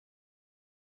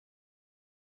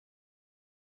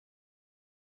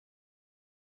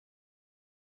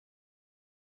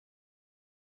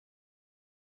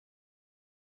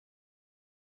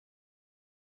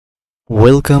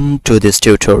Welcome to this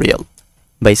tutorial.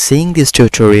 By seeing this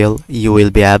tutorial, you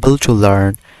will be able to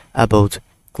learn about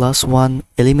Class 1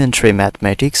 Elementary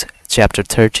Mathematics, Chapter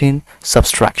 13,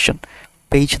 Subtraction,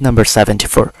 page number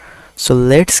 74. So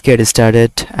let's get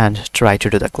started and try to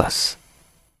do the class.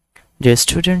 Dear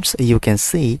students, you can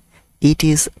see it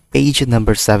is page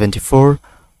number 74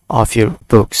 of your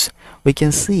books. We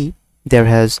can see there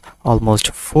has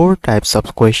almost 4 types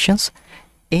of questions.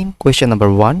 In question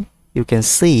number 1, you can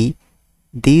see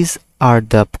these are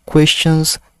the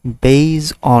questions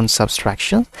based on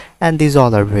subtraction, and these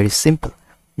all are very simple.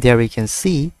 There we can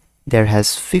see there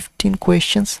has 15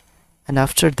 questions, and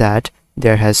after that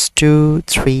there has 2,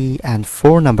 3 and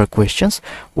 4 number questions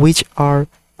which are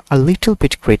a little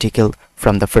bit critical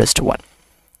from the first one.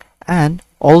 And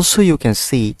also you can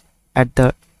see at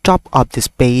the top of this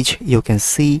page you can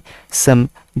see some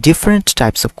different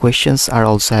types of questions are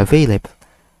also available.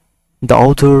 The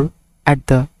author at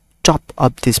the top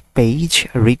of this page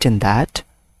written that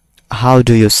how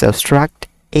do you subtract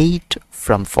 8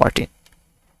 from 14?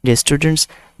 Dear students,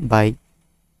 by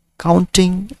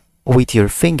counting with your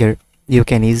finger you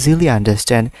can easily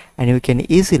understand and you can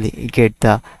easily get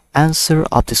the answer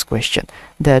of this question,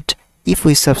 that if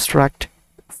we subtract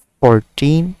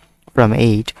 14 from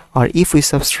 8 or if we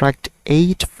subtract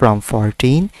 8 from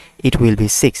 14 it will be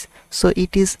 6. So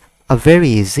it is a very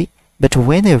easy, but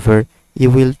whenever you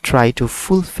will try to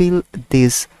fulfill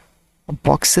these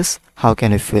boxes, how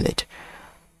can you fill it?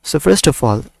 So first of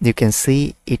all, you can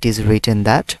see it is written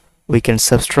that we can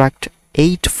subtract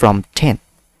 8 from 10.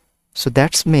 So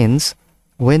that means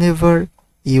whenever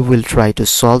you will try to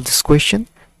solve this question,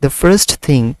 the first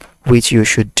thing which you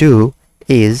should do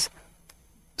is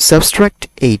subtract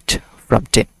 8 from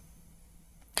 10.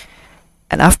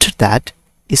 And after that,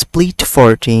 split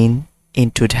 14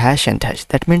 into dash and dash.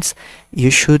 That means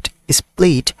you should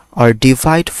split or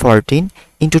divide 14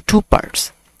 into 2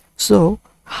 parts. So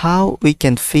how we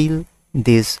can fill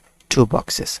these 2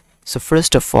 boxes? So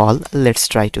first of all, let's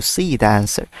try to see the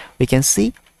answer. We can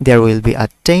see there will be a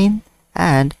 10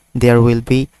 and there will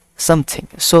be something.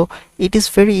 So it is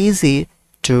very easy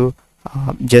to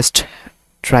just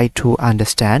try to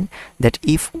understand that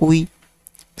if we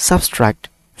subtract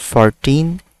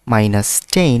 14 minus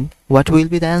 10, what will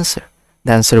be the answer?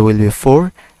 The answer will be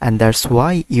 4, and that's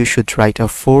why you should write a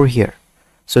 4 here.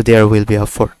 So there will be a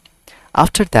 4.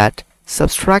 After that,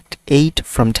 subtract 8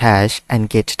 from dash and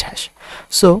get dash.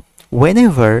 So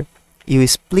whenever you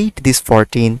split this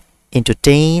 14 into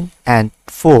 10 and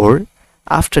 4,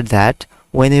 after that,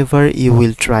 whenever you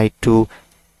will try to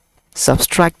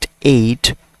subtract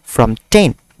 8 from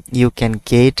 10, you can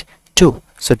get 2.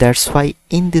 So that's why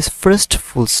in this first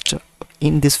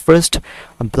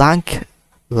blank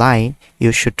line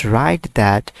you should write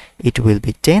that it will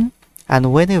be 10,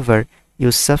 and whenever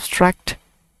you subtract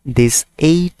this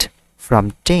 8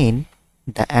 from 10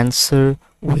 the answer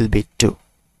will be 2.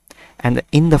 And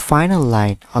in the final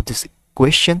line of this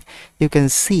question you can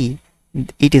see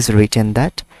it is written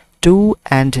that 2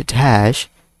 and dash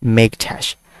make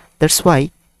dash. That's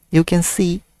why you can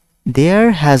see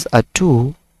there has a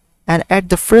 2, and at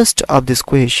the first of this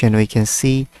question we can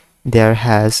see there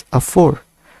has a 4.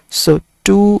 So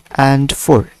 2 and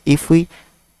 4, if we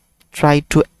try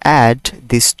to add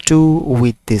this 2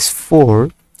 with this 4,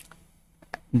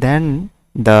 then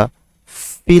the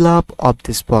fill up of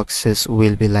these boxes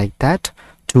will be like that.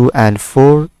 2 and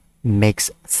 4 makes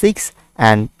 6,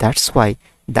 and that's why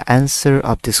the answer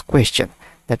of this question,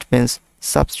 that means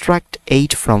subtract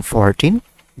 8 from 14,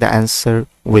 the answer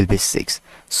will be 6.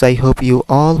 So I hope you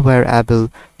all were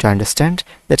able to understand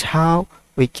that how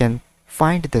we can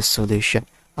find the solution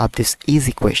of this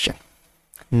easy question.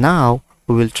 Now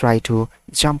we will try to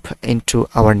jump into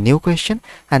our new question,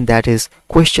 and that is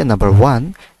question number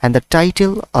 1, and the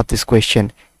title of this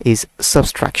question is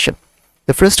subtraction.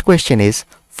 The first question is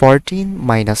 14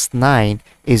 minus 9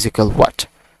 is equal what?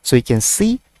 So you can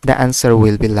see the answer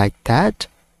will be like that.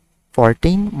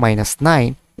 14 minus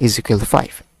 9 is equal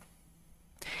 5.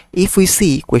 If we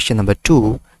see question number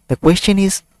 2, the question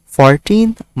is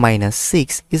 14 minus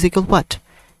 6 is equal what?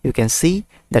 You can see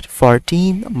that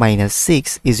 14 minus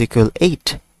 6 is equal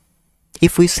 8.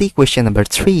 If we see question number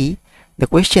 3, the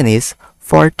question is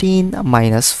 14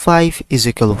 minus 5 is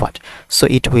equal what? So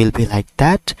it will be like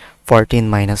that. 14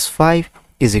 minus 5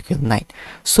 is equal 9.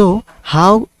 So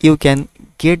how you can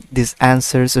get these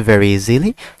answers very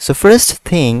easily? So first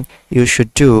thing you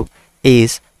should do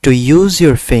is to use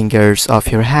your fingers of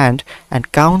your hand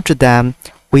and count them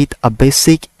with a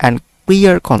basic and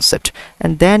clear concept,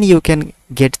 and then you can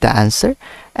get the answer.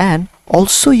 And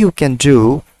also you can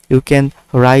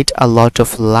write a lot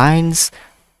of lines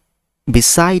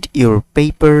beside your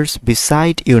papers,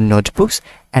 beside your notebooks,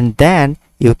 and then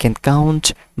you can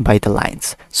count by the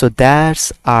lines. So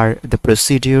that's the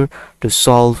procedure to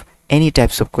solve any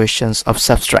types of questions of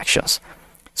subtractions.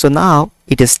 So now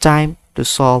it is time to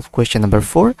solve question number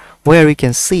 4, where we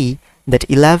can see that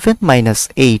 11 minus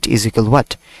 8 is equal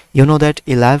what? You know that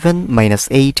 11 minus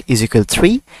 8 is equal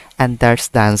 3, and that's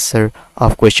the answer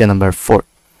of question number 4.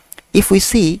 If we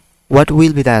see what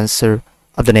will be the answer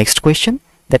of the next question,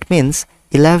 that means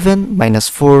 11 minus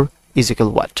 4 is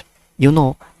equal what? You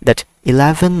know that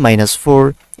 11 minus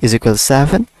 4 is equal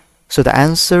 7, so the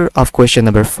answer of question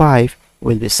number 5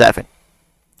 will be 7.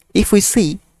 If we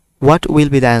see what will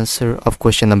be the answer of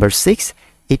question number 6,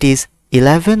 it is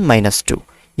 11 minus 2.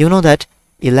 You know that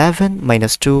 11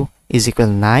 minus 2 is equal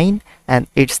 9, and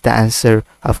it's the answer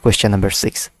of question number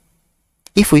 6.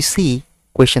 If we see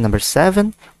question number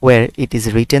 7, where it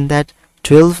is written that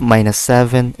 12 minus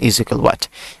 7 is equal what?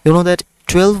 You know that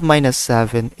 12 minus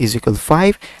 7 is equal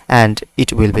 5, and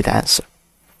it will be the answer.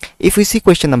 If we see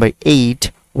question number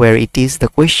 8, where it is the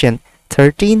question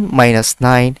 13 minus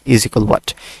 9 is equal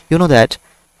what? You know that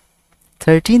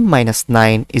 13 minus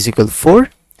 9 is equal 4,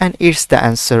 and it's the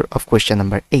answer of question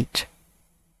number 8.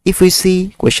 If we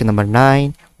see question number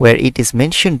 9, where it is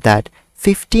mentioned that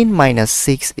 15 minus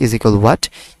 6 is equal what?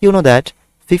 You know that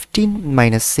 15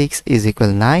 minus 6 is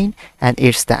equal 9, and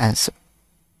it's the answer.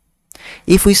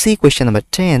 If we see question number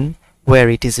 10, where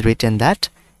it is written that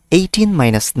 18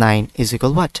 minus 9 is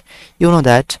equal what? You know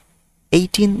that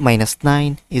 18 minus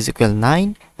 9 is equal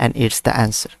 9, and it's the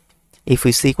answer. If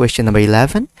we see question number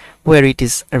 11, where it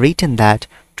is written that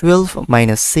 12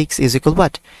 minus 6 is equal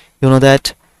what? You know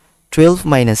that 12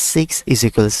 minus 6 is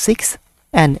equal 6,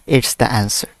 and it's the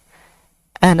answer.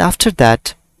 And after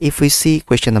that, if we see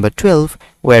question number 12,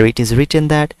 where it is written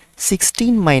that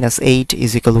 16 minus 8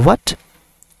 is equal what?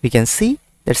 We can see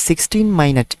that 16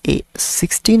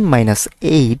 minus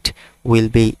 8 will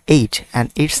be 8,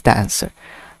 and it's the answer.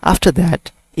 After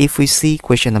that, if we see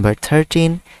question number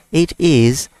 13, it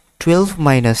is 12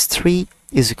 minus 3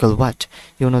 is equal what?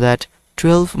 You know that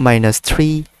 12 minus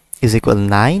 3 is equal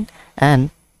 9, and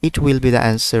it will be the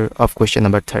answer of question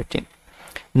number 13.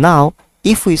 Now,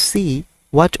 if we see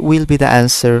what will be the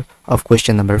answer of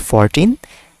question number 14,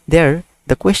 there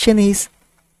the question is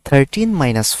 13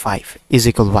 minus 5 is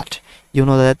equal what? You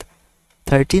know that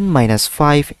 13 minus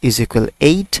 5 is equal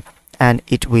 8, and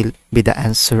it will be the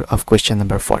answer of question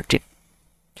number 14.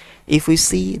 If we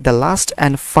see the last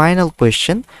and final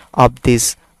question of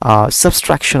this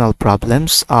subtractional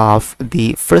problems of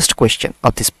the first question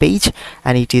of this page,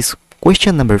 and it is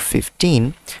question number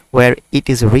 15, where it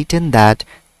is written that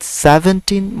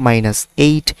 17 minus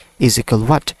 8 is equal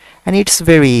what? And it's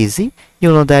very easy. You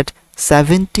know that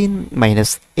 17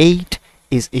 minus 8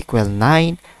 is equal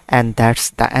 9, and that's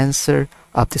the answer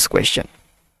of this question.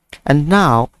 And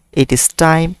now it is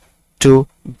time to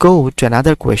go to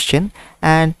another question,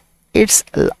 and it's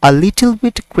a little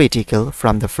bit critical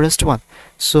from the first one.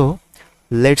 So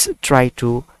let's try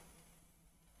to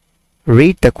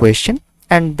read the question,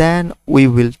 and then we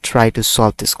will try to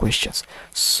solve these questions.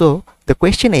 So the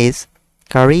question is,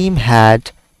 Karim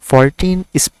had 14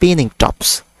 spinning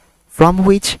tops, from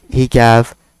which he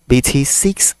gave BT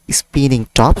 6 spinning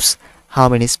tops. How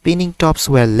many spinning tops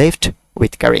were left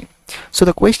with Karim? So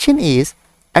the question is,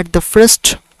 at the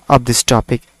first of this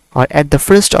topic, or at the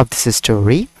first of this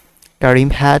story, Karim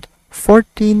had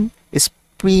 14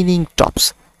 spinning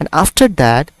tops, and after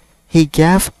that he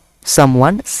gave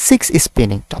someone 6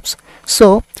 spinning tops.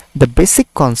 So the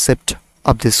basic concept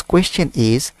of this question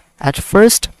is, at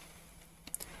first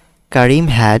Karim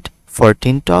had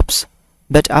 14 tops,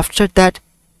 but after that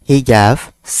he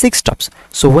gave 6 tops.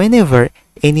 So whenever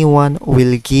anyone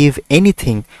will give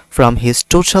anything from his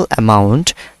total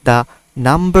amount, the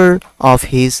number of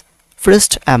his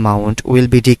first amount will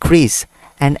be decreased,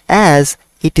 and as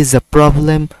it is a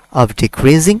problem of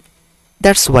decreasing,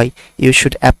 that's why you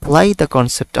should apply the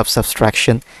concept of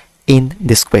subtraction in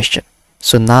this question.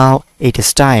 So now it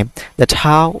is time that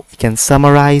how we can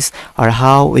summarize, or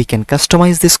how we can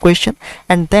customize this question,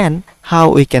 and then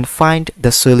how we can find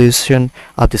the solution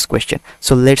of this question.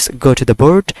 So let's go to the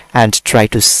board and try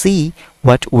to see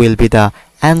what will be the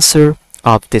answer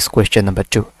of this question number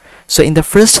 2. So in the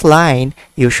first line,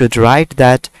 you should write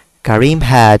that Karim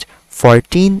had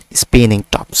 14 spinning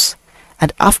tops,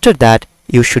 and after that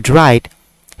you should write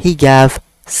he gave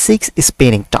 6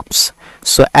 spinning tops.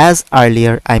 So as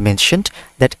earlier I mentioned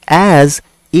that as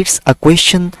it's a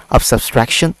question of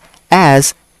subtraction,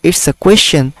 as it's a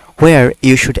question where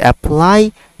you should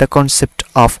apply the concept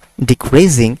of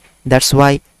decreasing, that's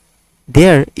why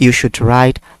there you should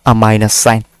write a minus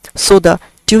sign. So the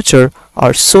tutor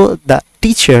or so the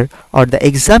teacher or the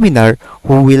examiner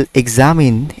who will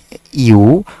examine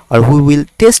you or who will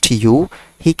test you,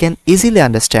 he can easily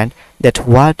understand that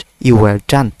what you were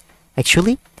done.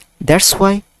 Actually, that's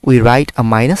why we write a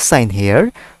minus sign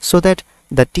here, so that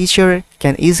the teacher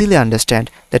can easily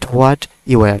understand that what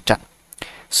you were done.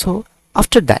 So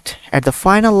after that, at the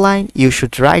final line, you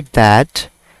should write that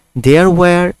there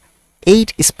were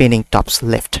 8 spinning tops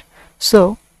left.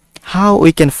 So how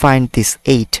we can find this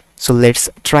 8? So let's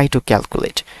try to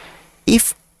calculate.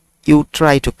 If you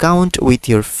try to count with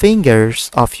your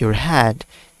fingers of your hand,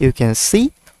 you can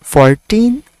see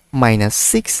 14 minus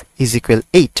 6 is equal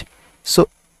 8. So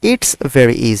it's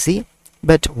very easy,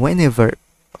 but whenever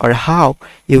or how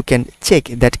you can check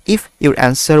that if your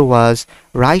answer was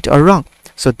right or wrong.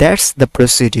 So that's the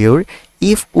procedure.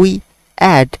 If we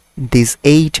add this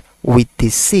 8 with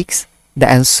this 6, the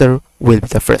answer will be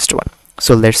the first one.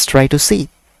 So let's try to see.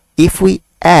 If we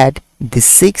add this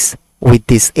 6 with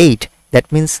this 8,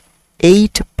 that means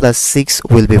 8 plus 6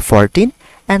 will be 14,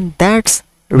 and that's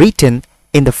written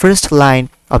in the first line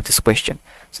of this question.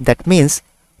 So that means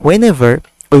whenever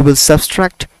we will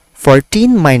subtract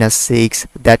 14 minus 6,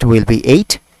 that will be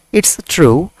 8. It's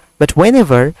true, but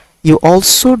whenever you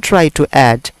also try to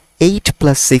add 8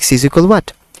 plus 6 is equal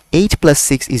what? 8 plus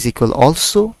 6 is equal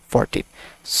also 14.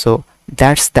 So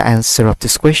that's the answer of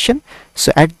this question.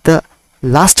 So at the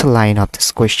last line of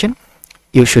this question,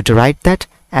 you should write that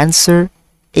answer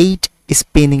 8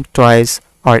 spinning toys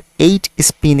or 8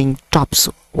 spinning tops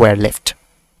were left.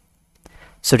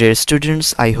 So dear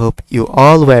students, I hope you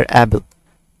all were able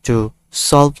to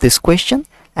solve this question,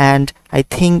 and I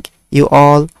think you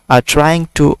all are trying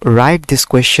to write these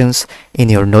questions in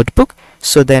your notebook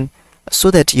so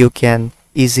that you can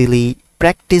easily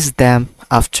practice them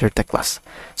after the class.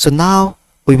 So now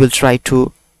we will try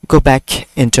to go back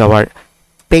into our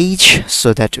page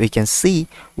so that we can see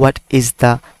what is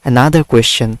the another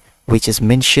question which is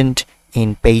mentioned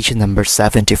in page number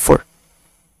 74.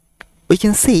 We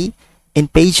can see in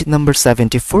page number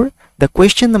 74, the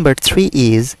question number 3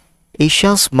 is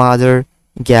Isha's mother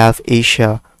gave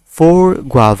Isha 4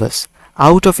 guavas.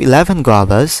 Out of 11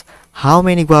 guavas, how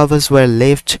many guavas were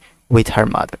left with her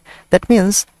mother? That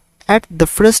means at the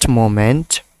first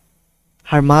moment,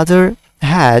 her mother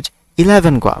had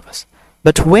 11 guavas.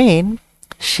 But when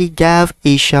she gave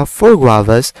Isha 4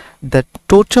 guavas, the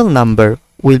total number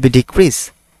will be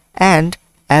decreased. And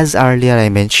as earlier I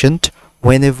mentioned,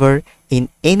 whenever in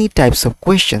any types of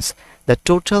questions, the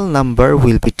total number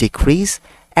will be decreased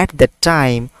at that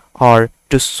time, or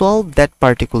to solve that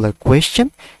particular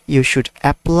question, you should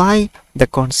apply the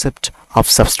concept of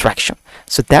subtraction.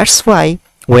 So that's why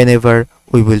whenever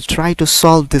we will try to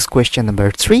solve this question number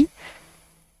 3,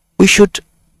 we should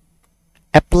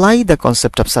apply the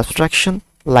concept of subtraction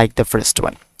like the first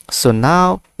one. So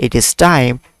now it is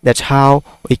time that how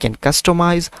we can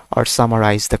customize or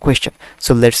summarize the question.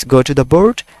 So let's go to the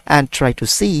board and try to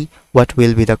see what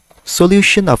will be the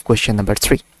solution of question number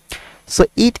 3. So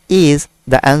it is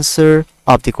the answer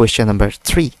of the question number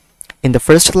 3. In the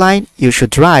first line, you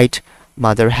should write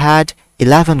mother had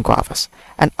 11 guavas.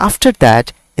 And after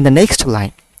that, in the next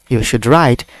line, you should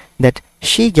write that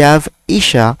she gave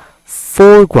Isha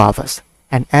 4 guavas.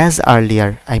 And as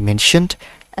earlier I mentioned,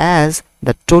 as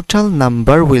the total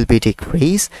number will be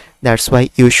decreased, that's why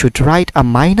you should write a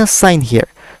minus sign here,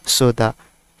 so the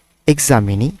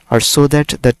examinee or so that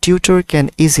the tutor can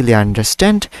easily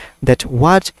understand that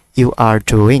what you are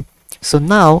doing. So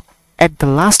now at the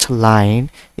last line,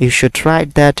 you should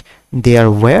write that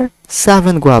there were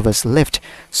 7 guavas left.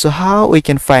 So how we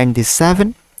can find this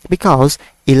 7? Because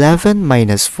 11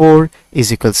 minus 4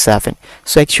 is equal 7.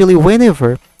 So actually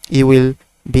whenever you will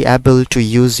be able to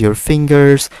use your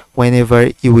fingers,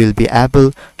 whenever you will be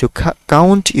able to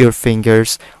count your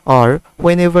fingers, or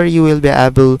whenever you will be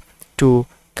able to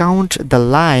count the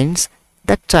lines,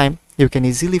 that time you can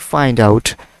easily find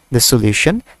out the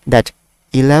solution that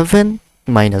 11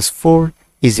 minus 4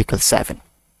 is equal 7.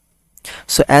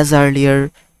 So as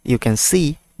earlier you can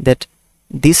see that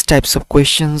these types of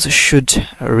questions should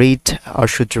read or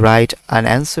should write an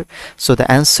answer. So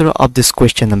the answer of this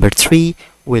question number 3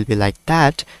 will be like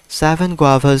that: 7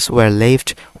 guavas were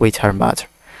left with her mother.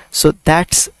 So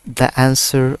that's the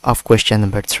answer of question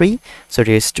number 3. So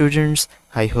dear students,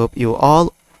 I hope you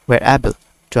all were able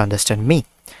to understand me.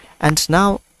 And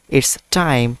now it's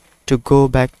time to go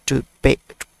back to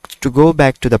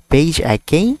the page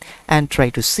again and try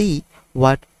to see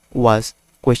what was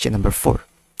question number 4.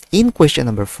 In question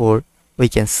number 4, we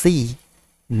can see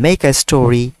make a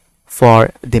story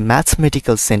for the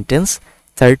mathematical sentence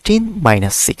 13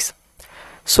 minus 6.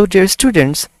 So dear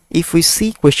students, if we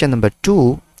see question number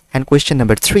 2 and question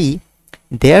number 3,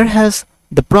 there has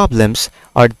the problems,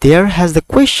 or there has the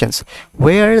questions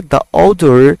where the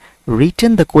author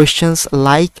written the questions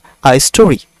like a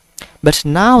story. But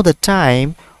now the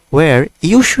time where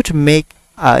you should make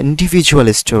an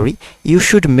individual story, you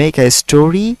should make a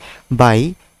story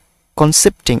by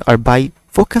concepting or by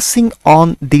focusing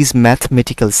on this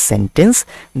mathematical sentence,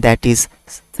 that is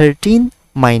 13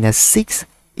 minus 6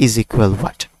 is equal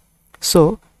what.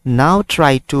 So now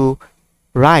try to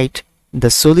write the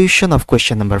solution of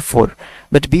question number 4.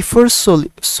 But before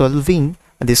solving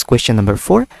this question number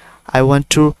 4, I want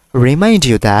to remind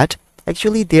you that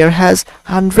actually there has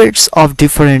hundreds of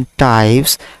different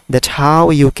types that how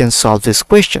you can solve this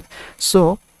question.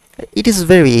 So it is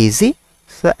very easy.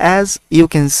 So as you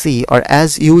can see, or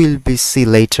as you will be see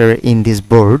later in this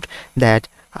board, that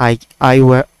I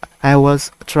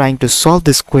was trying to solve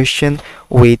this question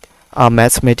with a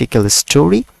mathematical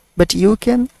story, but you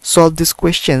can solve these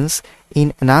questions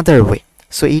in another way.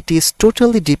 So it is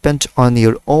totally depend on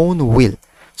your own will.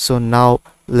 So now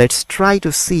let's try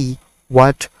to see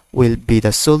what will be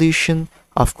the solution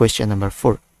of question number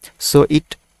 4. So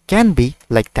it can be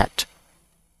like that.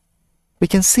 We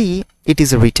can see it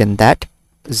is written that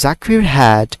Zakir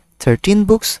had 13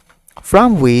 books,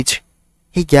 from which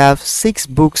he gave 6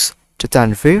 books to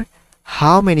Tanvir.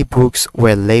 How many books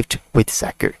were left with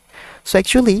Zakir? So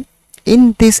actually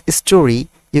in this story,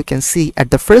 you can see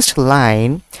at the first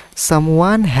line,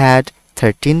 someone had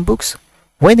 13 books.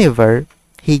 Whenever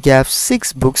he gave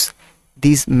 6 books,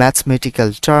 this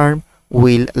mathematical term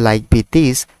will like be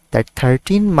this, that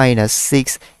 13 minus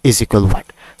 6 is equal what.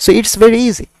 So it's very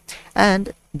easy,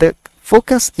 and the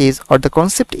focus is, or the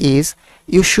concept is,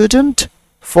 you shouldn't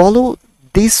follow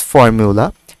this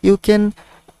formula. You can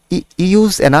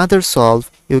use another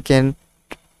solve. You can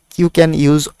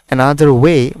use another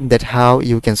way that how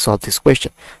you can solve this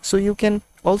question. So you can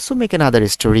also make another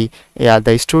story. Yeah,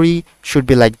 the story should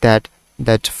be like that,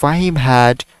 that Fahim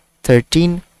had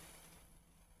 13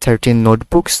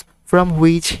 notebooks, from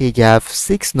which he gave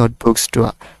 6 notebooks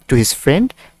to his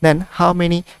friend. Then how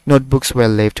many notebooks were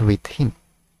left with him?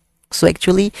 So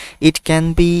actually it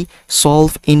can be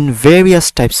solved in various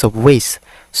types of ways.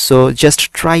 So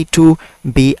just try to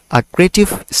be a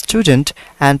creative student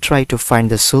and try to find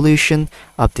the solution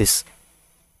of this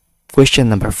question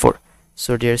number 4.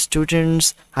 So dear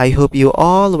students, I hope you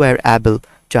all were able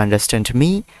to understand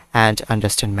me and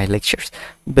understand my lectures.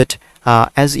 But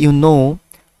as you know,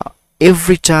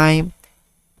 every time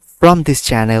from this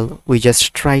channel, we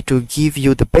just try to give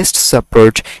you the best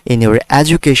support in your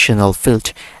educational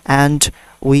field, and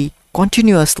we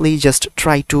continuously just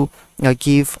try to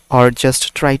give, or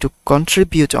just try to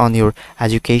contribute on your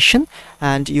education.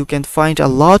 And you can find a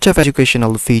lot of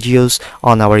educational videos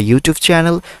on our YouTube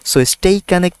channel, so stay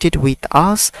connected with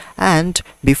us. And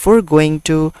before going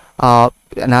to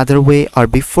another way, or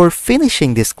before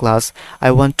finishing this class,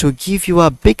 I want to give you a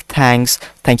big thanks.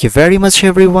 Thank you very much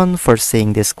everyone for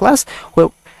seeing this class.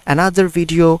 Well, another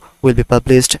video will be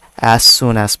published as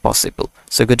soon as possible.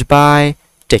 So goodbye,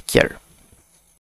 take care.